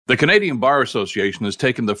The Canadian Bar Association has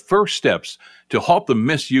taken the first steps to halt the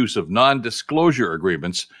misuse of non-disclosure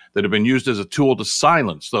agreements that have been used as a tool to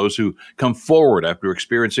silence those who come forward after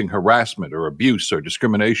experiencing harassment or abuse or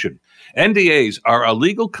discrimination. NDAs are a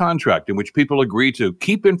legal contract in which people agree to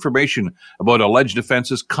keep information about alleged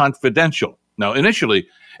offenses confidential. Now, initially,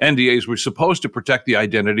 NDAs were supposed to protect the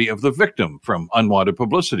identity of the victim from unwanted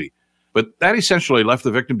publicity, but that essentially left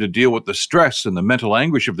the victim to deal with the stress and the mental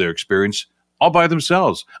anguish of their experience all by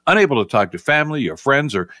themselves, unable to talk to family or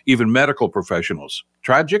friends or even medical professionals.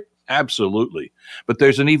 Tragic? Absolutely. But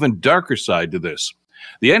there's an even darker side to this.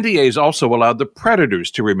 The NDAs also allowed the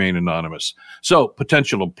predators to remain anonymous. So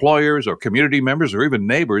potential employers or community members or even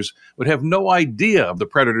neighbors would have no idea of the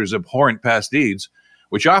predator's abhorrent past deeds,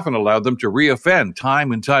 which often allowed them to reoffend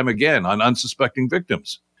time and time again on unsuspecting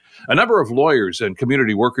victims. A number of lawyers and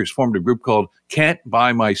community workers formed a group called Can't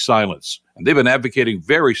Buy My Silence, and they've been advocating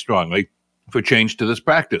very strongly for change to this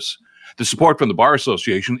practice. The support from the Bar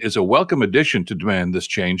Association is a welcome addition to demand this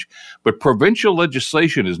change, but provincial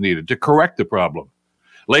legislation is needed to correct the problem.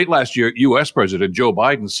 Late last year, U.S. President Joe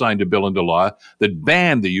Biden signed a bill into law that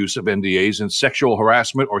banned the use of NDAs in sexual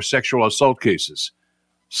harassment or sexual assault cases.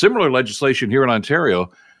 Similar legislation here in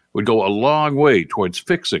Ontario would go a long way towards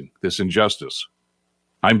fixing this injustice.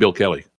 I'm Bill Kelly.